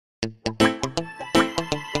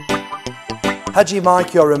Haji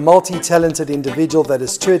Mike, you're a multi-talented individual that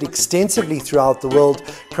has toured extensively throughout the world,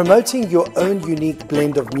 promoting your own unique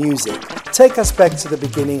blend of music. Take us back to the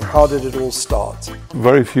beginning. How did it all start?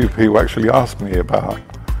 Very few people actually ask me about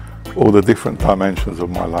all the different dimensions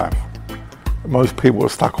of my life. Most people are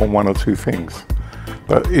stuck on one or two things.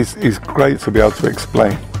 But it's great to be able to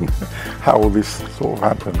explain how all this sort of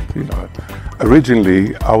happened, you know.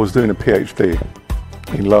 Originally, I was doing a PhD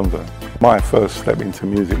in London. My first step into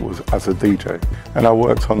music was as a DJ, and I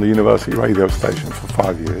worked on the university radio station for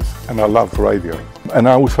 5 years, and I loved radio. And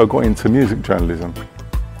I also got into music journalism.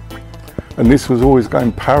 And this was always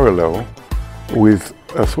going parallel with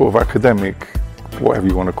a sort of academic, whatever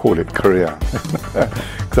you want to call it, career.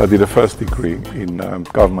 Because I did a first degree in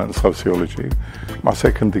government and sociology. My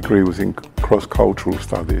second degree was in cross-cultural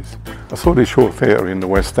studies. I saw this short theatre in the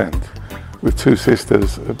West End with two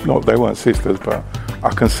sisters. Not, they weren't sisters, but I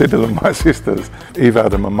consider them my sisters, Eve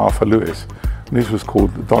Adam and Martha Lewis. And this was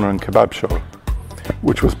called the Doner and Kebab Show,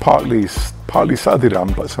 which was partly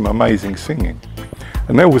Sadiram, but some amazing singing.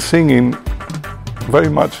 And they were singing very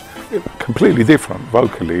much completely different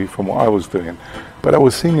vocally from what I was doing, but I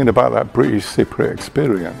was singing about that British Cypriot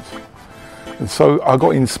experience. And so I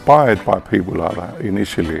got inspired by people like that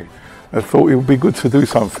initially. I thought it would be good to do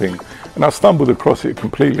something, and I stumbled across it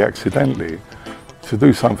completely accidentally, to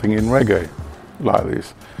do something in reggae like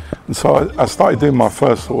this. And so I started doing my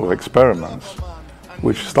first sort of experiments,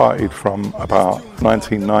 which started from about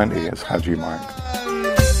 1990 as Haji Mike.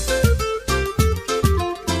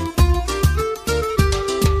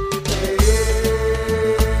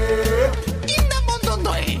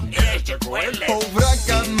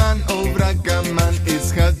 Oh Vragaman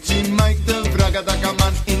is Haji Mike, the Vragadaka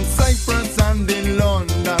man in Cyprus and in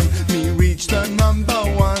London. Me reach the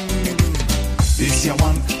 #1. This year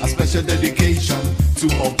one, a special dedication to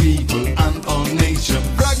all people and all nations.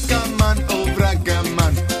 Vragaman, oh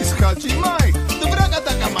Vragaman is Haji Mike, the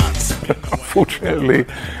Vragadaka man. Unfortunately,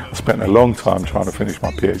 I spent a long time trying to finish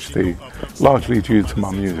my PhD, largely due to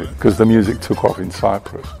my music, because the music took off in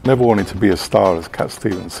Cyprus. Never wanted to be a star, as Cat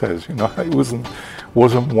Stevens says. You know, it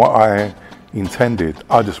wasn't what I intended.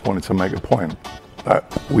 I just wanted to make a point that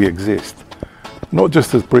we exist, not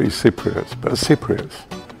just as British Cypriots, but as Cypriots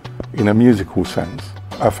in a musical sense.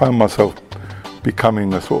 I found myself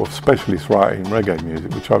becoming a sort of specialist writer in reggae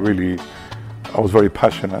music, which I was very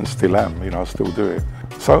passionate and still am, you know, I still do it.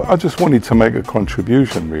 So I just wanted to make a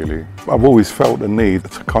contribution, really. I've always felt the need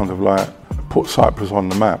to kind of like put Cyprus on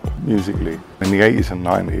the map musically. In the 80s and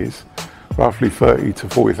 90s, roughly 30 to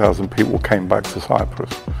 40,000 people came back to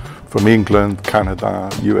Cyprus from England,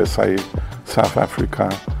 Canada, USA, South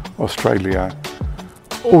Africa, Australia.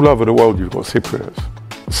 All over the world you've got Cypriots.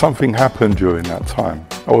 Something happened during that time.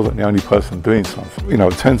 I wasn't the only person doing something. You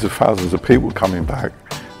know, tens of thousands of people coming back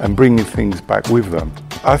and bringing things back with them.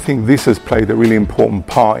 I think this has played a really important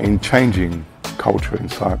part in changing culture in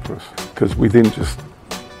Cyprus, because we didn't just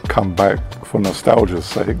come back for nostalgia's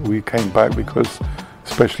sake. We came back because,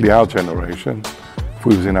 especially our generation, if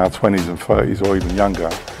we was in our 20s and 30s or even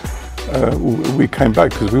younger, we came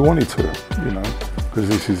back because we wanted to, you know, because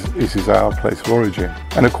this is our place of origin.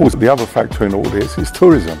 And of course, the other factor in all this is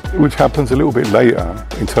tourism, which happens a little bit later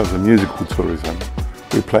in terms of musical tourism,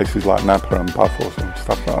 with places like Napa and Paphos and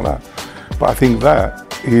stuff like that. But I think that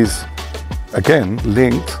is, again,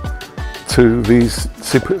 linked to these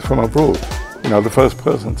Cypriots from abroad. You know, the first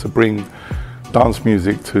person to bring dance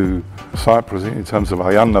music to Cyprus, in terms of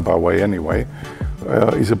Ayannaba way anyway,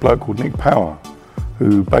 is a bloke called Nick Power,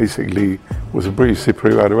 who basically was a British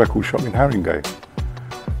Cypriot who had a record shop in Haringey.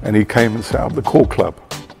 And he came and set up the Core Club,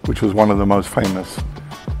 which was one of the most famous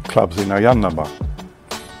clubs in Ayannaba.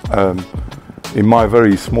 In my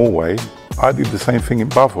very small way, I did the same thing in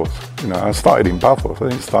Paphos. You know, I started in Paphos, I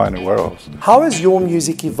didn't start anywhere else. How has your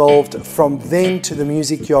music evolved from then to the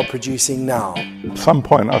music you're producing now? At some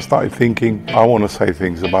point I started thinking, I want to say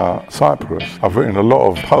things about Cyprus. I've written a lot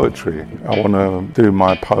of poetry. I want to do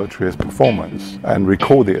my poetry as performance and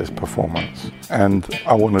record it as performance. And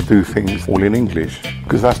I want to do things all in English,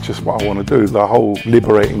 because that's just what I want to do. The whole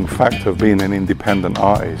liberating fact of being an independent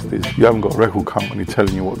artist is you haven't got a record company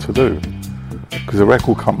telling you what to do. Because a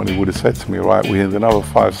record company would have said to me, right, we need another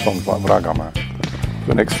 5 songs like Vragaman for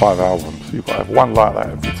the next 5 albums. You've got to have one like that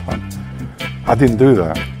every time. I didn't do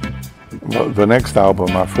that. But the next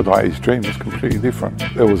album, Aphrodite's Dream, was completely different.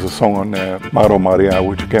 There was a song on there, Maro Maria,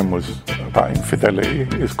 which again was about infidelity.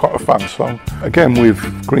 It's quite a fun song. Again with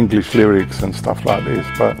English lyrics and stuff like this,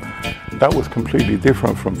 but that was completely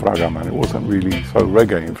different from Vragaman. It wasn't really so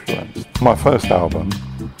reggae influenced. My first album,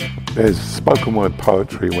 there's spoken word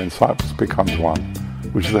poetry, When Cyprus Becomes One,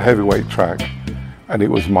 which is a heavyweight track, and it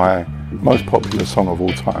was my most popular song of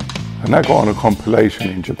all time. And that got on a compilation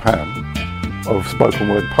in Japan of spoken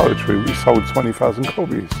word poetry, which sold 20,000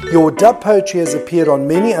 copies. Your dub poetry has appeared on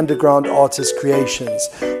many underground artist creations.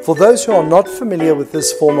 For those who are not familiar with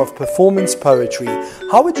this form of performance poetry,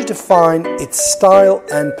 how would you define its style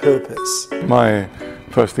and purpose? My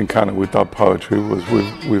first encounter with dub poetry was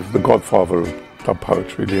with the godfather of dub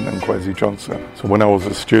poetry, Linton Kwesi Johnson. So when I was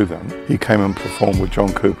a student, he came and performed with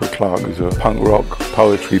John Cooper Clarke, who's a punk rock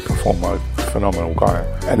poetry performer, phenomenal guy.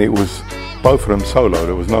 And it was both of them solo,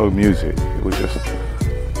 there was no music, it was just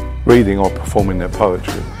reading or performing their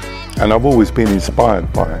poetry. And I've always been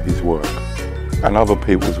inspired by his work and other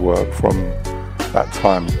people's work from that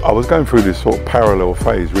time. I was going through this sort of parallel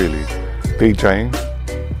phase really, DJing,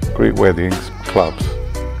 Greek weddings, clubs.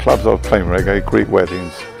 Clubs I was playing reggae, Greek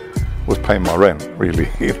weddings was paying my rent really,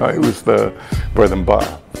 you know, it was the bread and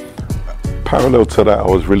butter. Parallel to that I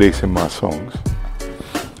was releasing my songs.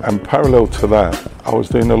 And parallel to that, I was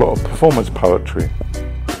doing a lot of performance poetry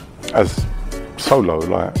as solo,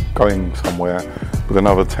 like going somewhere with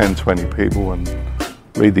another 10, 20 people and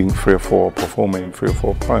reading 3 or 4, performing 3 or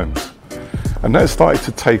 4 poems. And that started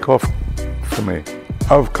to take off for me.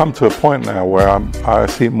 I've come to a point now where I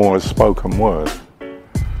see it more as spoken word.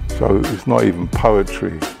 So it's not even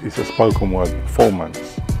poetry, it's a spoken word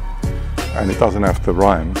performance. And it doesn't have to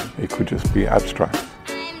rhyme, it could just be abstract.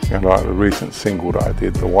 You know, like the recent single that I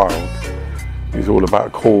did, The Wild, is all about a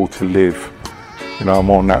call to live, you know, a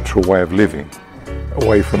more natural way of living,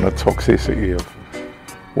 away from the toxicity of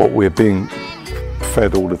what we're being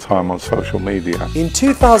fed all the time on social media. In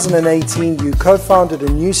 2018, you co-founded a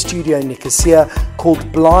new studio in Nicosia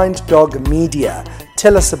called Blind Dog Media.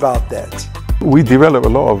 Tell us about that. We develop a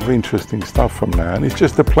lot of interesting stuff from there, and it's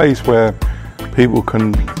just a place where people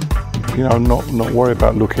can, you know, not worry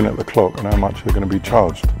about looking at the clock and how much they're going to be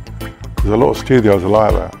charged. Because a lot of studios are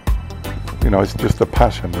like that. You know, it's just a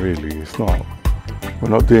passion really. It's not, we're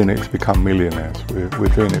not doing it to become millionaires. We're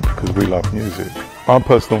doing it because we love music. My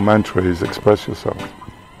personal mantra is express yourself.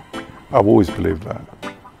 I've always believed that.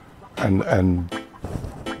 And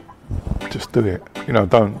just do it. You know,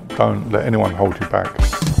 don't let anyone hold you back.